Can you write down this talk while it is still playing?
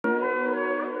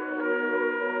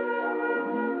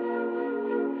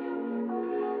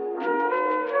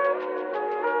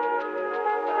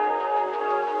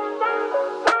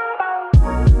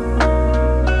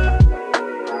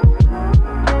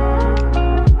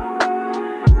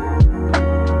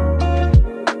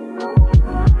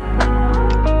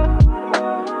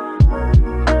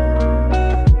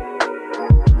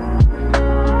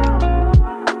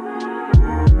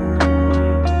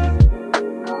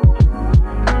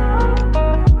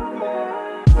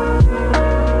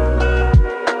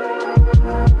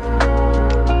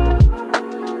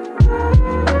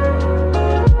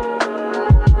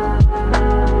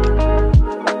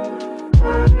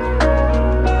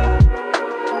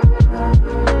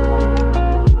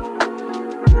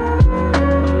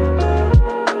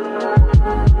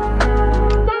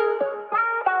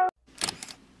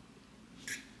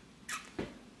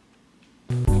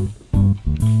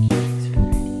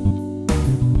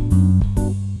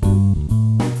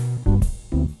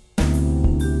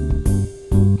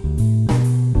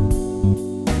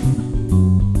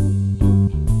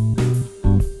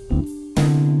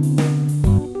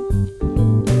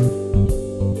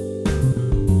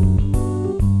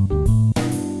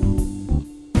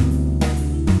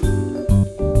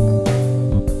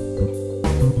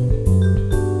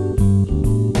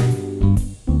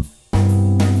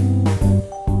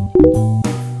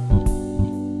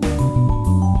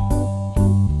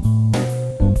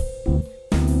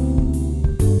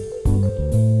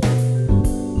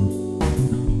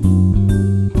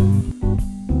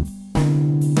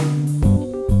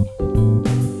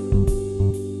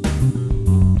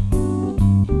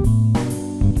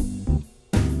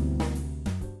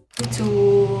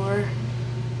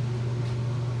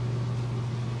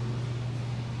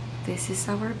This is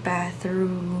our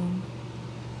bathroom.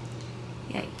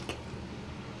 Yike.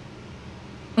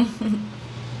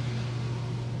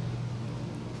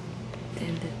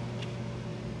 Then the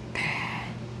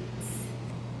pants.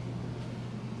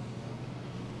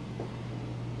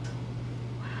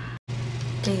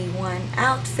 Day 1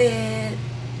 outfit.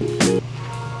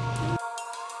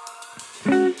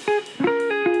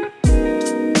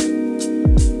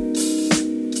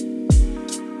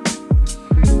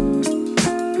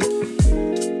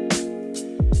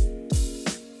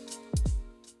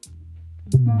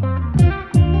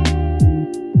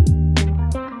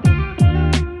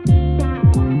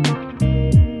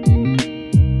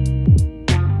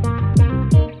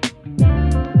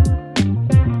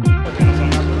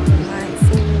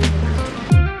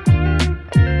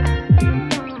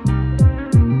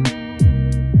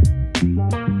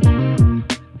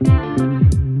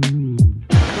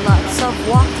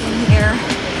 Walking here.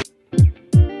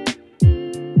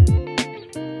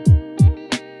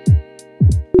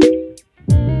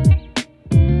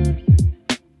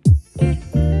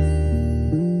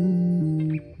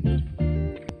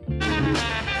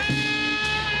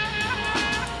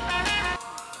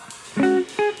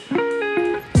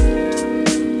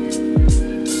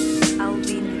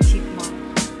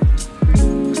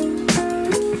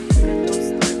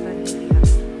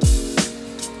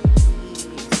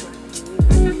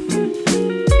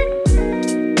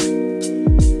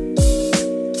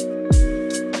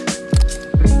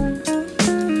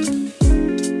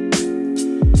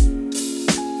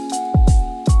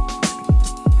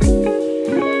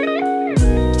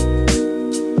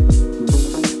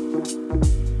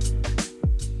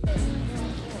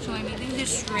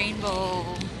 Rainbow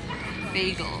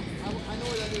bagel.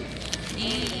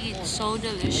 It's so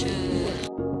delicious.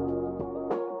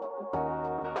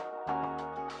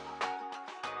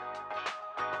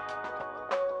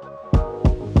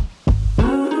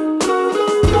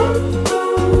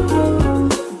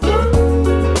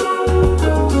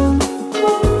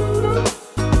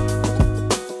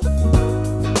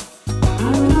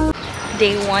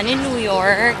 Day 1 in New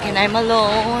York, and I'm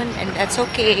alone, and that's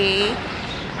okay.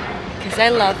 Because I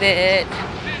love it.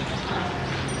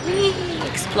 Whee!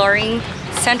 Exploring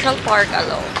Central Park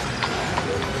alone.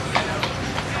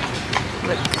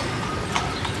 Look.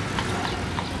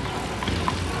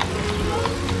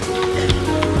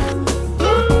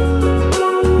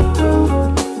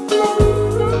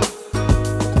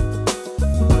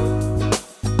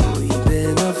 We've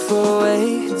been up for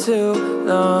way too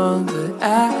long, but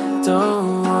I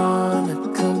don't wanna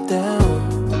come down.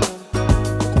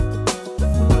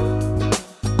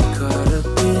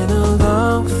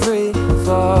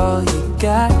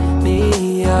 Got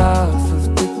me off of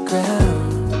the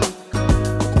ground.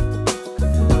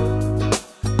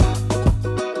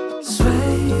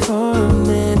 Sway for a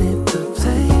minute, the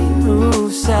plane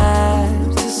moves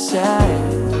side to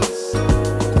side.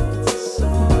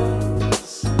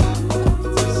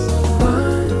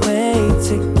 One way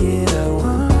ticket, I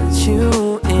want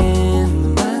you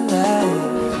in my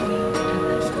life.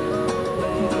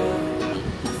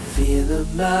 Feel a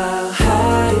mile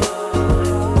high.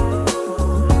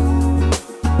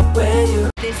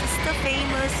 This is the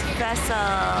famous vessel.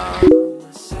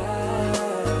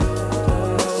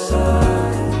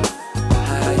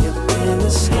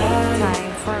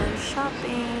 Time for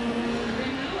shopping.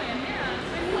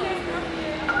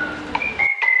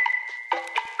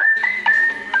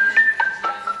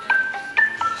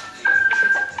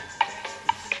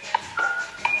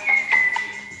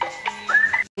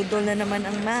 Udol na naman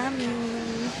ang mami.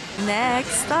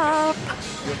 Next stop.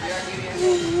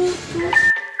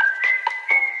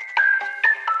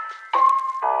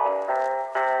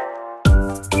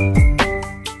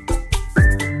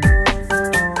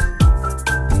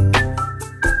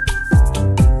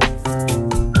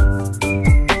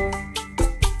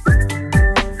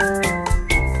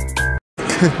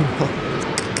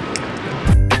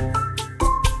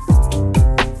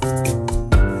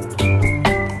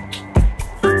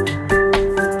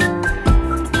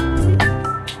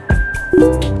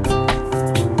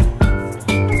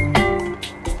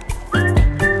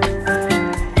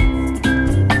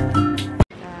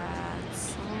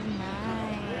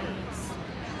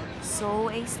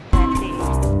 So aesthetic.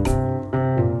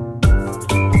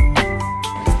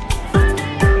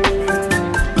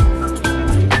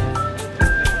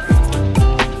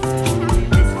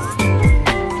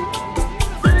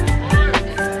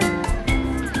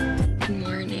 Good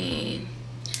morning.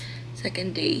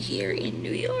 Second day here in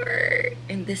New York,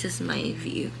 and this is my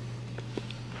view.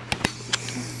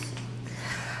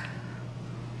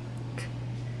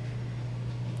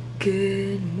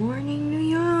 Good morning, New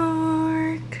York.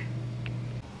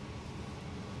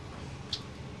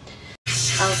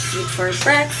 eat for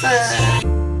breakfast.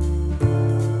 Good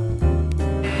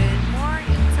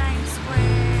morning, Times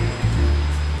Square.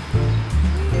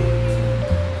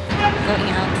 Going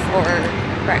out for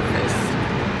breakfast.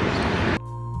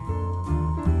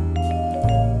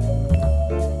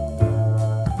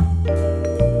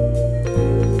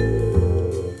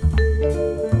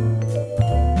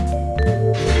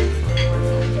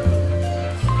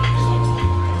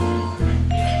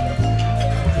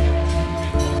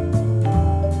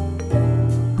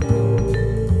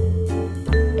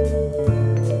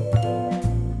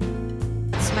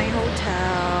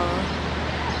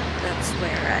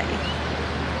 Where I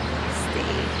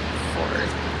stay for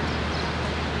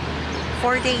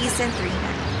 4 days and 3 nights.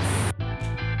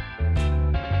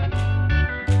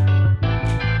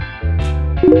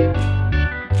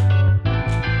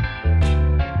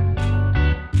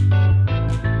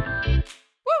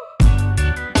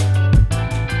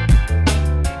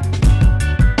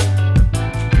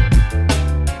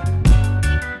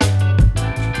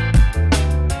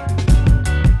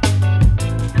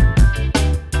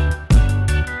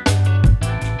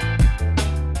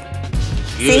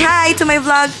 Say hi to my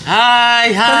vlog.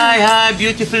 Hi,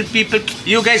 beautiful people.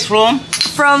 You guys from?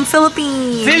 From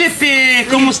Philippines. Philippines.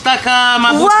 Kumusta ka?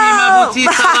 Mabuti, Wow. mabuti.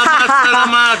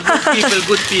 Salamat.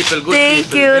 Good people.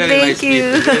 Thank you, Very thank nice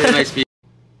you. People. Very nice people.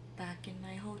 Back in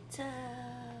my hotel.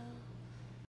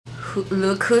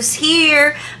 Look who's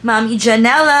here. Mommy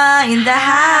Janella in the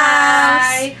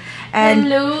house. And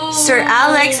hello. Sir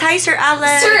Alex. Hi, Sir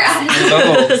Alex. Sir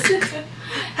Alex.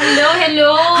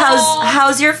 Hello.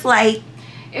 How's your flight?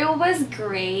 It was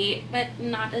great, but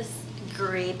not as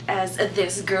great as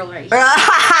this girl right here.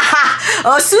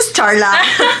 Oh, sus Charla.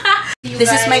 This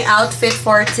is my outfit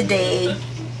for today.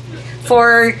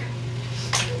 For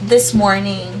this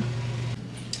morning.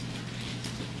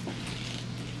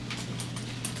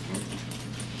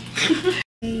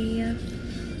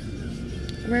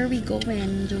 Where are we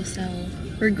going, Josel?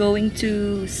 We're going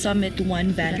to Summit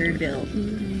 1 Vanderbilt.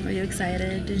 Are you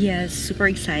excited? Yes, super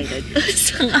excited.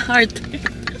 Isang heart.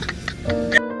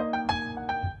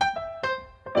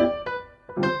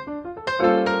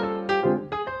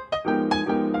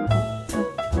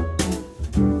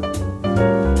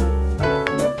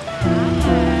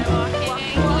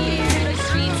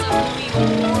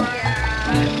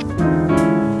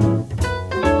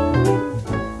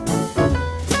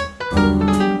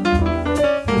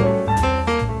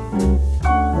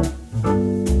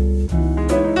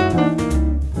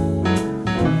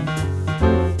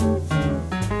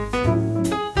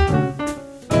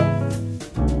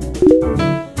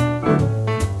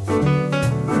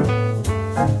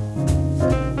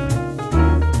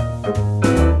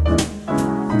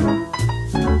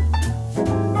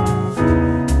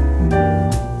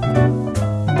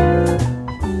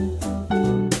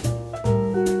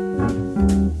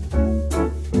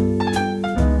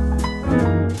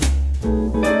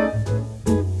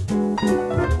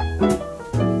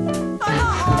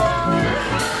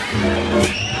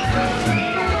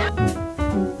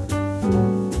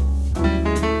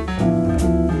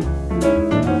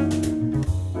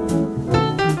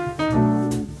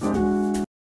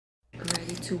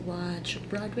 To watch a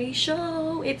Broadway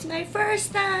show. It's my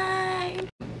first time.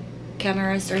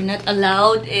 Cameras are not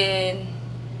allowed in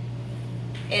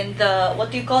the,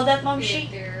 what do you call that, Momshi?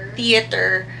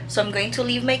 Theater. So I'm going to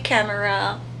leave my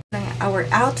camera. Our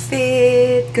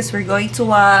outfit, because we're going to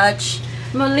watch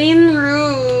Moulin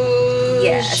Rouge.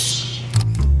 Yes.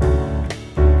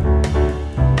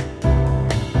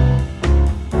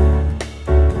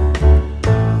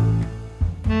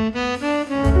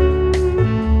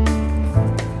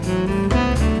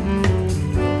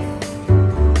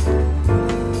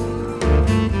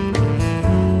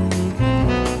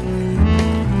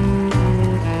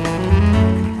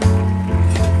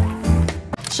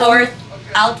 Short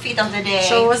outfit of the day.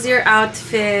 Show us your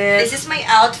outfit. This is my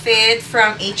outfit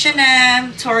from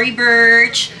H&M, Tory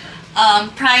Burch,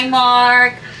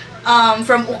 Primark,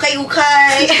 from Ukay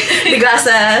Ukay. The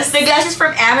glasses. The glasses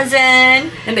from Amazon.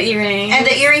 And the earrings. And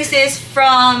the earrings is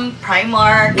from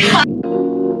Primark.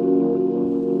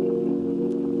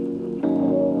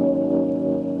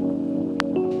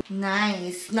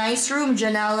 Nice room,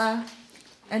 Janella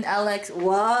and Alex.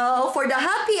 Wow, for the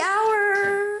happy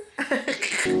hour.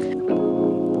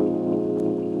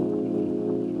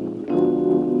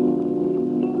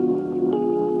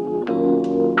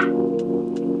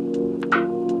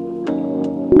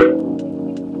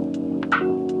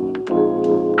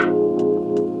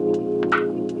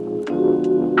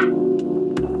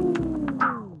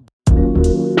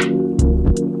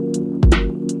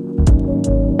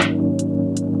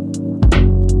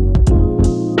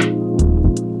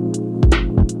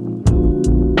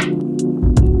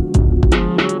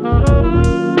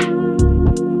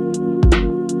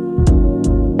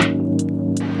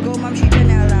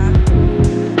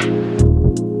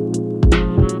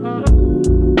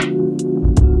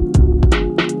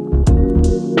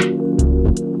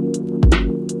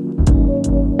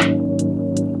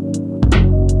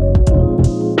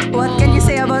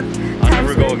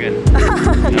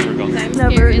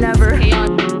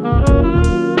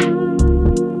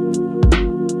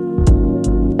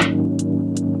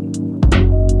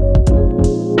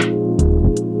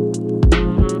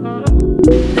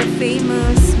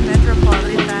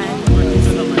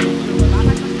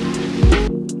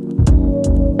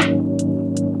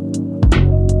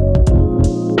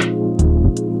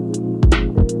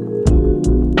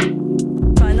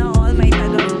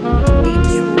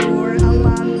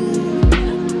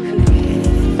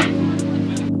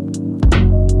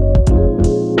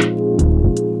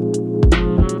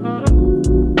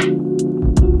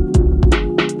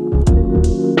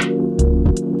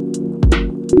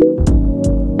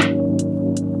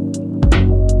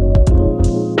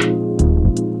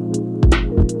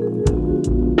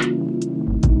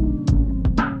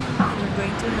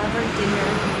 to have our dinner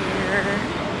here.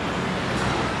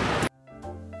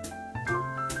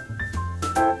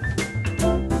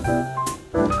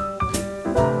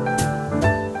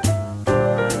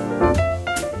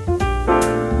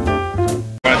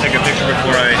 Want to take a picture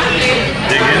before I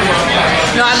dig in?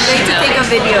 No, I'm going to take a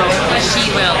video. She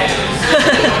will.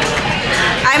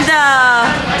 I'm the...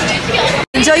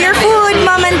 Enjoy your food,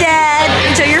 Mom and Dad.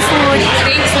 Enjoy your food.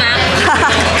 Thanks, Ma'am.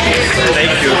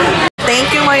 Thank you.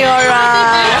 Thank you, Mayora.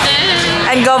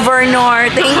 And Governor.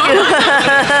 Thank you.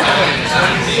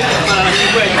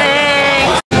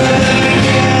 Thanks.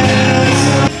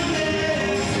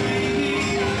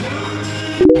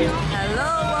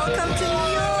 Hello, welcome to New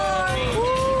York.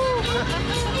 Woo.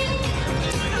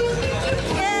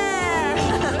 Yeah.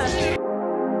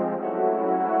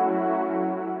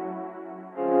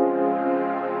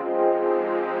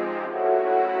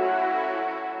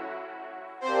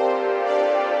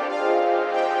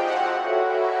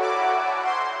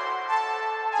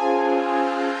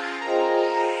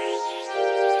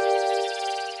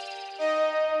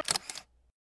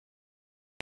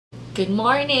 Good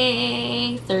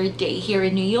morning! Third day here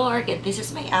in New York, and this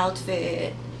is my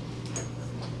outfit.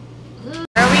 Where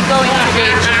are we going today,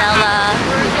 Janella?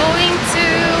 We're going to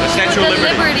Statue of the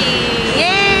Liberty. Liberty.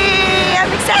 Yay!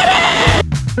 I'm excited!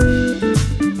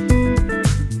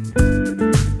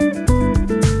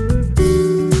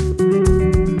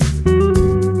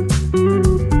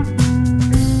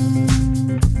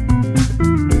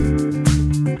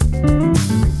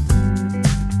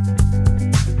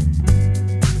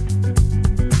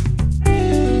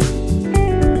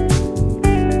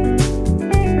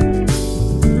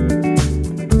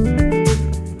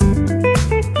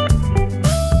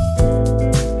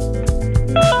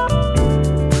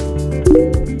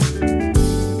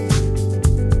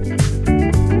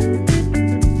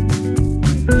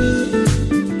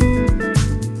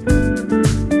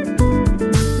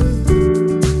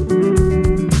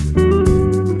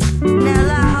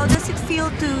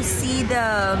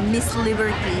 Miss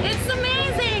Liberty. It's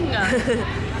amazing.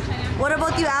 What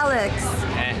about you, Alex?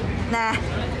 Nah.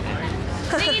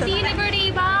 Lady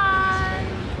Liberty, bye.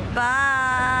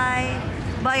 Bye.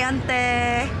 Bye,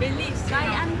 ante.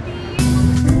 Bye, auntie.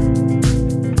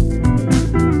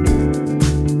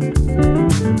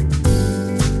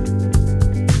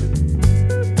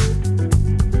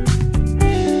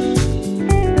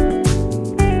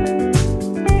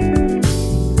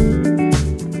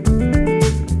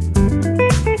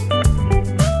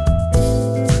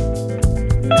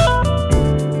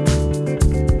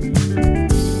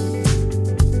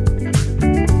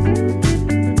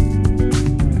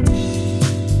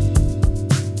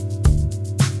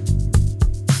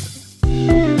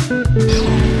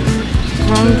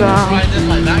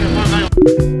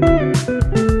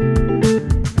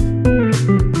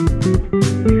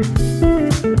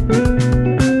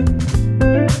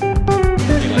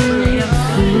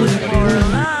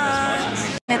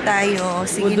 Tayo.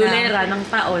 Sige Budulera na. ng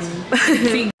taon.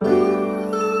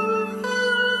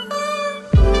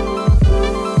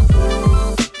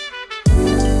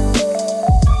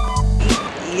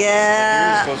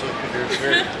 Yeah. You're supposed to put your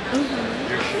shirt.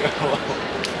 Your shirt.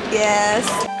 Yes.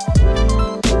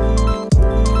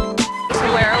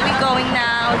 Where are we going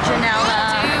now,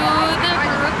 Janella? To the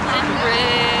Brooklyn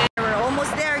Bridge. We're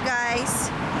almost there, guys.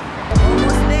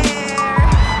 Almost there.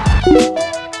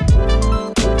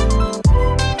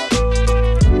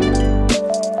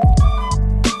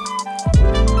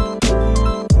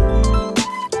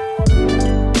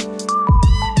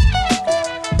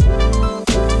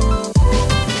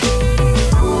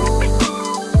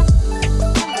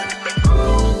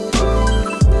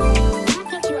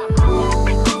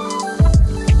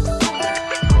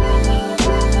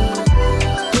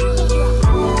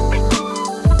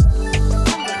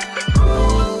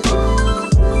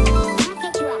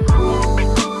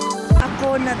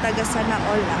 Na taga sana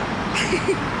all lang.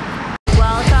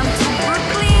 Welcome to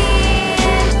Brooklyn!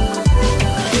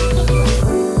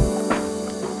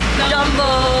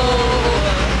 Dumbo!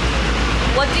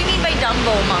 What do you mean by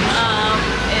Dumbo, Mom?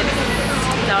 It's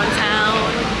downtown,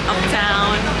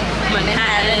 uptown,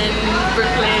 Manhattan,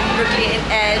 Brooklyn,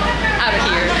 and out of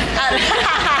here.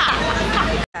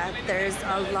 There's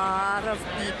a lot of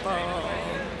people.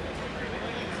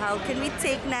 How can we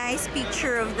take nice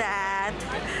picture of that?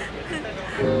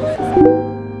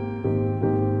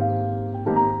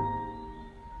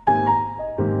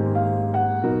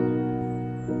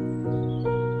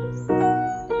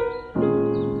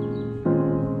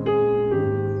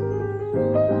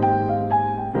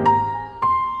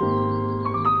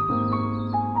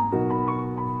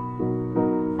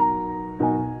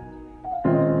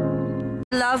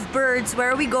 Lovebirds, where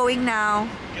are we going now?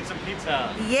 Get some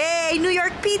pizza. Yay! New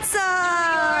York pizza!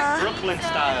 Brooklyn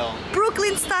style.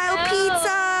 Brooklyn style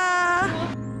pizza!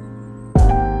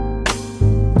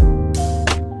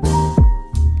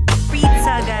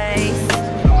 Pizza, guys.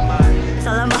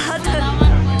 Salamat.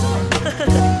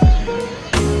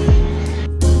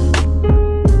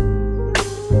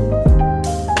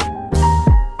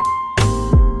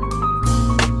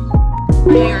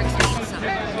 New York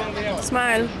pizza.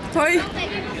 Smile. Toy.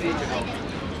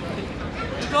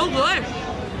 So good.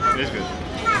 It is good.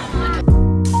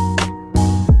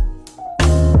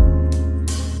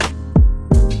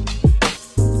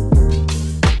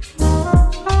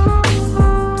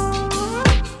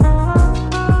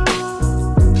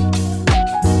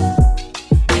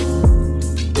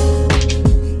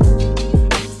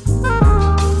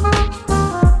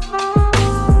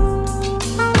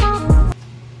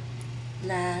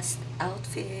 Last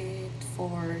outfit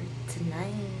for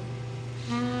tonight.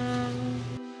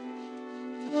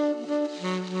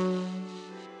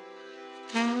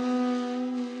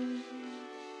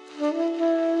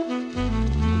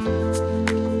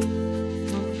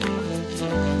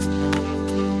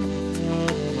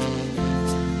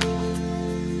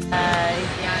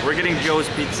 We're getting Joe's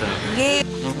pizza. Yay!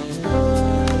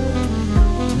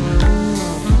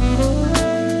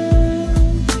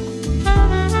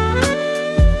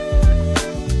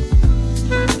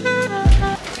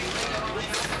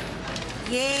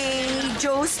 Yay!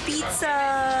 Joe's Pizza!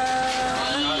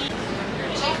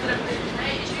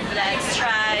 Let's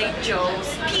try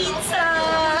Joe's Pizza!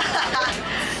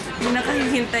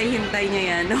 Nakahihintay-hintay niya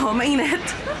yan. Oh, mainit.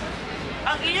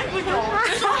 Ang init mo, Joe!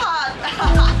 It's so hot!